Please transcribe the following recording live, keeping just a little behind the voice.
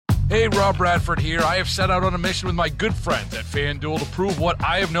Hey, Rob Bradford here. I have set out on a mission with my good friends at FanDuel to prove what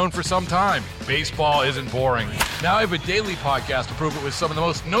I have known for some time. Baseball isn't boring. Now I have a daily podcast to prove it with some of the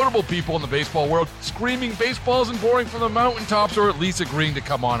most notable people in the baseball world, screaming baseball isn't boring from the mountaintops, or at least agreeing to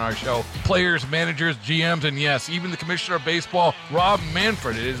come on our show. Players, managers, GMs, and yes, even the commissioner of baseball, Rob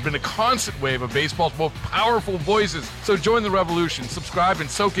Manfred. It has been a constant wave of baseball's most powerful voices. So join the revolution. Subscribe and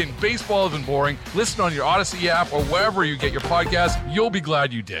soak in Baseball Isn't Boring. Listen on your Odyssey app or wherever you get your podcasts. You'll be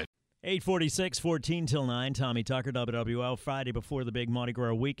glad you did. 8:46, 14 till 9. Tommy Tucker, WWL, Friday before the big Mardi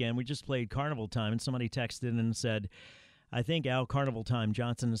Gras weekend. We just played Carnival Time, and somebody texted in and said, I think Al Carnival Time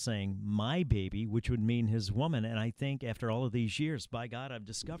Johnson is saying my baby, which would mean his woman. And I think after all of these years, by God, I've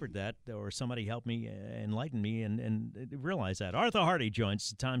discovered that, or somebody helped me, enlighten me, and realize that. Arthur Hardy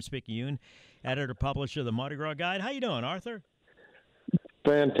joins Times Picayune, editor-publisher of the Mardi Gras Guide. How you doing, Arthur?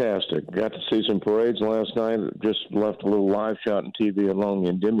 Fantastic. Got to see some parades last night. Just left a little live shot on TV along the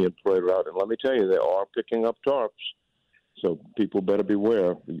Endymion parade route. And let me tell you, they are picking up tarps. So people better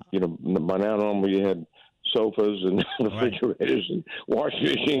beware. You know, by now normally you had sofas and refrigerators and washing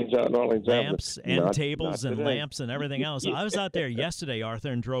machines out and all that. Lamps and tables and lamps and everything else. I was out there yesterday, Arthur,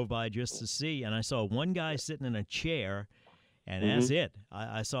 and drove by just to see, and I saw one guy sitting in a chair. And that's it.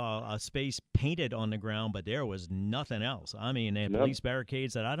 I saw a space painted on the ground, but there was nothing else. I mean, they had police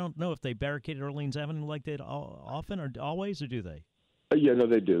barricades that I don't know if they barricaded Orleans Avenue like they often or always, or do they? Yeah, no,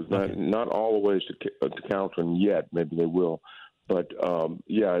 they do. Okay. Not all the ways to Calhoun yet. Maybe they will. But,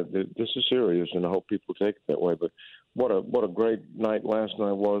 yeah, this is serious, and I hope people take it that way. But what a great night last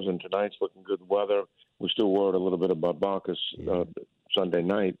night was, and tonight's looking good weather. We're still worried a little bit about Bacchus Sunday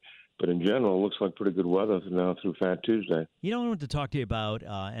night. But in general, it looks like pretty good weather now through Fat Tuesday. You know, I wanted to talk to you about,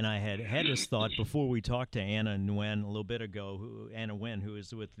 and I had this thought before we talked to Anna Nguyen a little bit ago, Anna Nguyen, who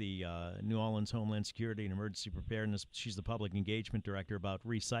is with the New Orleans Homeland Security and Emergency Preparedness. She's the Public Engagement Director about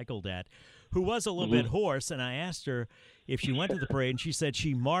Recycle Dat, who was a little bit hoarse, and I asked her if she went to the parade, and she said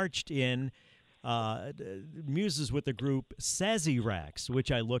she marched in Muses with the group Sazeracs,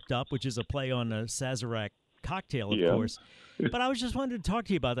 which I looked up, which is a play on a Sazerac cocktail, of course. But I was just wanted to talk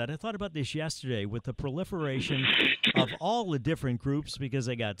to you about that. I thought about this yesterday with the proliferation of all the different groups, because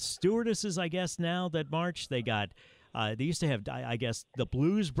they got stewardesses, I guess, now that march. They got, they used to have, I guess, the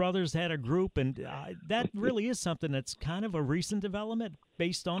Blues Brothers had a group, and that really is something that's kind of a recent development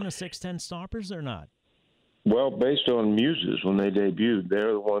based on the 610 Stompers, or not? Well, based on Muses, when they debuted,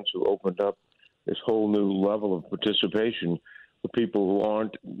 they're the ones who opened up this whole new level of participation for people who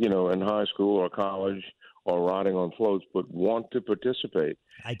aren't, you know, in high school or college or riding on floats, but want to participate.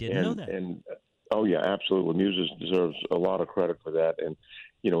 I didn't know that. And oh yeah, absolutely. Muses deserves a lot of credit for that. And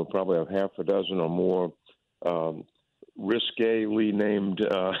you know, we probably have half a dozen or more risquely named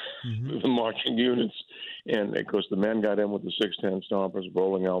marching units. And of course, the men got in with the 610 Stompers,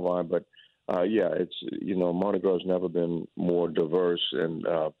 Bowling Alvi. But yeah, it's, you know, Mardi Gras has never been more diverse, and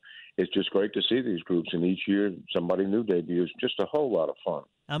it's just great to see these groups. And each year, somebody new debuts. Just a whole lot of fun.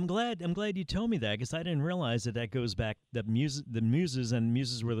 I'm glad you told me that, because I didn't realize that goes back. The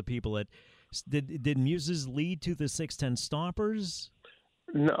Muses were the people that did Muses lead to the 610 Stompers?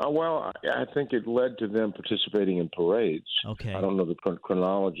 No, well, I think it led to them participating in parades. Okay, I don't know the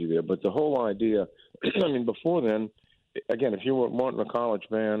chronology there, but the whole idea. I mean, before then, again, if you weren't in a college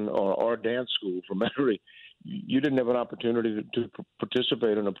band or dance school for Metairie, you didn't have an opportunity to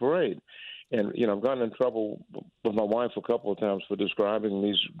participate in a parade. And, you know, I've gotten in trouble with my wife a couple of times for describing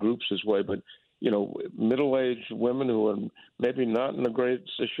these groups this way. But, you know, middle-aged women who are maybe not in a great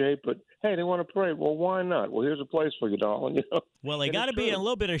shape, but, hey, they want to parade. Well, why not? Well, here's a place for you, darling. You know? Well, they got to be in a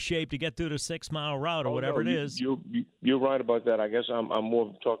little bit of shape to get through the 6-mile route or whatever it is. You're right about that. I guess I'm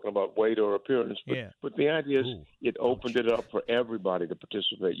more talking about weight or appearance. But the idea is it opened it up for everybody to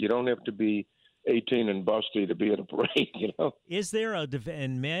participate. You don't have to be 18 and busty to be at a parade, you know. Is there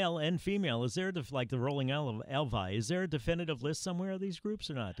and male and female, is there, like the Rolling Alvi, is there a definitive list somewhere of these groups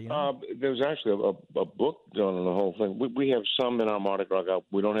or not? Do you know? There's actually a book done on the whole thing. We have some in our Mardi Gras Guide.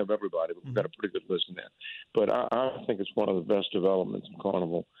 We don't have everybody, but we've got a pretty good list in there. But I think it's one of the best developments in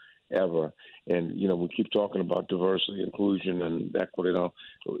Carnival ever. And, you know, we keep talking about diversity, inclusion, and equity. Now,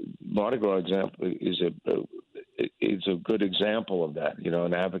 Mardi Gras example is a good example of that, you know,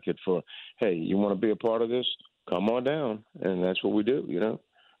 an advocate for, hey, you want to be a part of this? Come on down. And that's what we do, you know.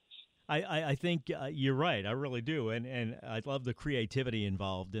 I think you're right. I really do. And I love the creativity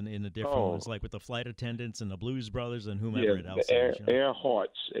involved in the different ones, like with the flight attendants and the Blues Brothers and whomever else. Air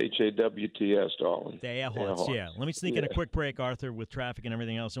Hearts, HAWTS, darling. The Air Hearts, yeah. Let me sneak in a quick break, Arthur, with traffic and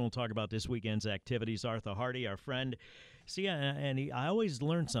everything else, and we'll talk about this weekend's activities. Arthur Hardy, our friend, See, I always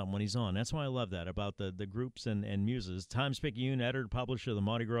learn something when he's on. That's why I love that about the groups and muses. Times Picayune, editor, publisher of the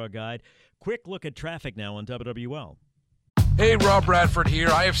Mardi Gras Guide. Quick look at traffic now on WWL. Hey, Rob Bradford here.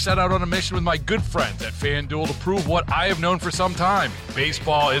 I have set out on a mission with my good friends at FanDuel to prove what I have known for some time.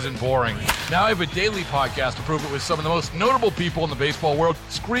 Baseball isn't boring. Now I have a daily podcast to prove it with some of the most notable people in the baseball world,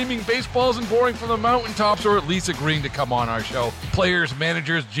 screaming baseball isn't boring from the mountaintops, or at least agreeing to come on our show. Players,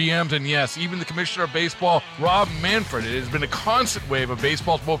 managers, GMs, and yes, even the commissioner of baseball, Rob Manfred. It has been a constant wave of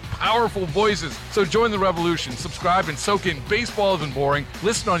baseball's most powerful voices. So join the revolution. Subscribe and soak in Baseball Isn't Boring.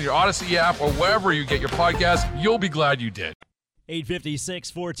 Listen on your Odyssey app or wherever you get your podcasts. You'll be glad you did.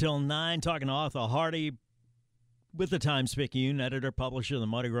 8:56, 4 till 9, talking to Arthur Hardy with the Times Picayune, editor, publisher of the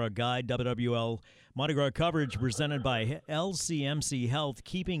Mardi Gras Guide, WWL Mardi Gras coverage presented by LCMC Health,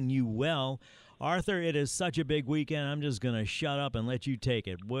 keeping you well. Arthur, it is such a big weekend. I'm just going to shut up and let you take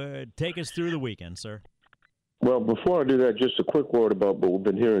it. Take us through the weekend, sir. Well, before I do that, just a quick word about what we've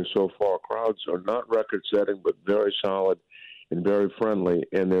been hearing so far. Crowds are not record-setting, but very solid and very friendly,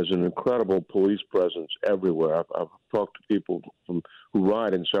 and there's an incredible police presence everywhere. I've talked to people who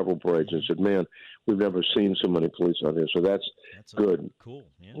ride in several parades and said, man, we've never seen so many police out here, so that's good. Cool.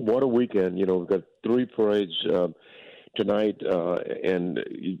 Yeah. What a weekend. You know, we've got 3 parades tonight, and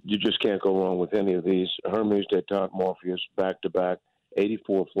you just can't go wrong with any of these. Hermes, Detente, Morpheus, back-to-back,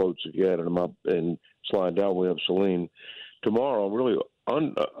 84 floats if you added them up, and slide down, we have Celine. Tomorrow, really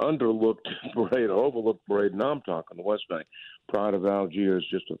underlooked parade, overlooked parade, and I'm talking the West Bank. Pride of Algiers,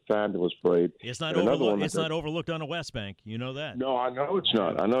 just a fabulous parade. It's not overlooked. It's not overlooked on the West Bank. You know that. No, I know it's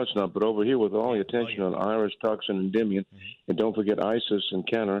not. But over here, with all the attention on Iris, Tucson, and Endymion, and don't forget Isis and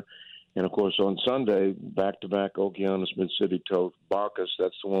Kenner, and of course on Sunday, back-to-back Okeanos, Mid-City, Toth, Bacchus.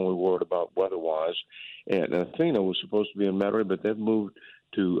 That's the one we worried about weather-wise. And Athena was supposed to be in Metairie, but they've moved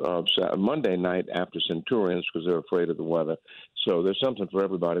to Monday night after Centurions because they're afraid of the weather. So there's something for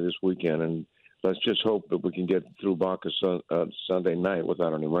everybody this weekend, and let's just hope that we can get through Bacchus Sunday night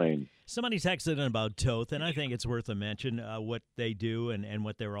without any rain. Somebody texted in about Toth, and I think it's worth a mention what they do and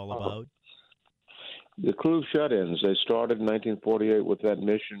what they're all about. The crew shut-ins, they started in 1948 with that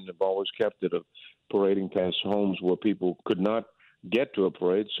mission. They've always kept it of parading past homes where people could not get to a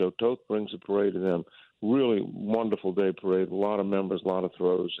parade, so Toth brings a parade to them. Really wonderful day parade, a lot of members, a lot of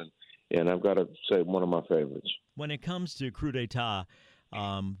throws, and I've got to say one of my favorites. When it comes to Coup d'etat,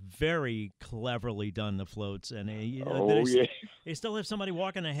 very cleverly done, the floats, and they still have somebody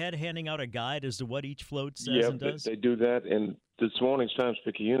walking ahead handing out a guide as to what each float says and does. They do that, and this morning's Times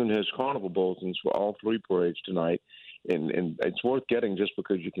Picayune has carnival bulletins for all 3 parades tonight, and it's worth getting just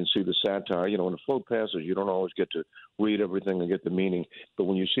because you can see the satire. You know, when a float passes, you don't always get to read everything and get the meaning, but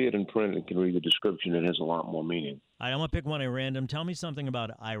when you see it in print and can read the description, it has a lot more meaning. All right, I'm going to pick one at random. Tell me something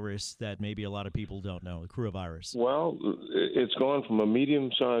about Iris that maybe a lot of people don't know, the crew of Iris. Well, it's gone from a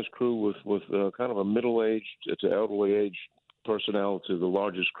medium-sized crew with kind of a middle-aged to elderly-aged personnel to the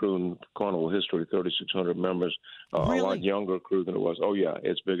largest crew in carnival history, 3,600 members, Really? A lot younger crew than it was. Oh, yeah,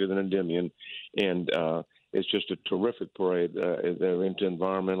 it's bigger than Endymion, and it's just a terrific parade. They're into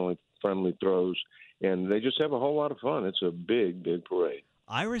environmentally friendly throws, and they just have a whole lot of fun. It's a big, big parade.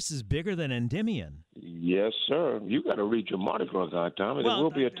 Iris is bigger than Endymion. Yes, sir. You got to read your Mardi Gras guide, Tommy. There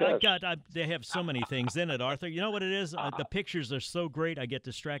will be a test. They have so many things in it, Arthur. You know what it is? The pictures are so great. I get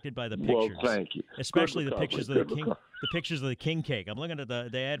distracted by the pictures. Well, thank you. Especially the pictures of the pictures of the king cake. I'm looking at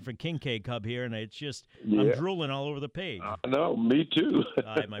the ad for King Cake Cub here, and it's just I'm drooling all over the page. No, me too.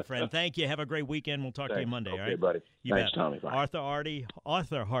 All right, my friend. Thank you. Have a great weekend. We'll talk to you Monday. Okay, all right, buddy. Thanks, bet. Tommy. Bye.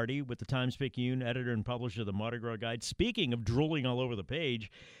 Arthur Hardy with the Times Picayune, editor and publisher of the Mardi Gras Guide. Speaking of drooling all over the page,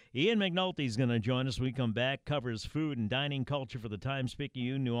 Ian McNulty is going to join us when we come back, covers food and dining culture for the Times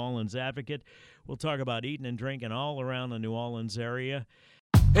Picayune New Orleans Advocate. We'll talk about eating and drinking all around the New Orleans area.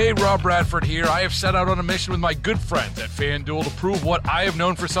 Hey, Rob Bradford here. I have set out on a mission with my good friends at FanDuel to prove what I have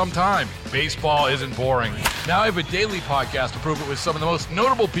known for some time. Baseball isn't boring. Now I have a daily podcast to prove it with some of the most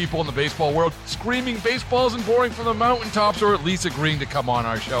notable people in the baseball world, screaming baseball isn't boring from the mountaintops, or at least agreeing to come on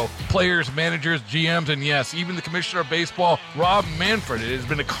our show. Players, managers, GMs, and yes, even the commissioner of baseball, Rob Manfred. It has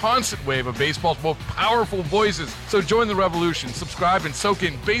been a constant wave of baseball's most powerful voices. So join the revolution. Subscribe and soak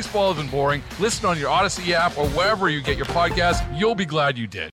in Baseball Isn't Boring. Listen on your Odyssey app or wherever you get your podcasts. You'll be glad you did.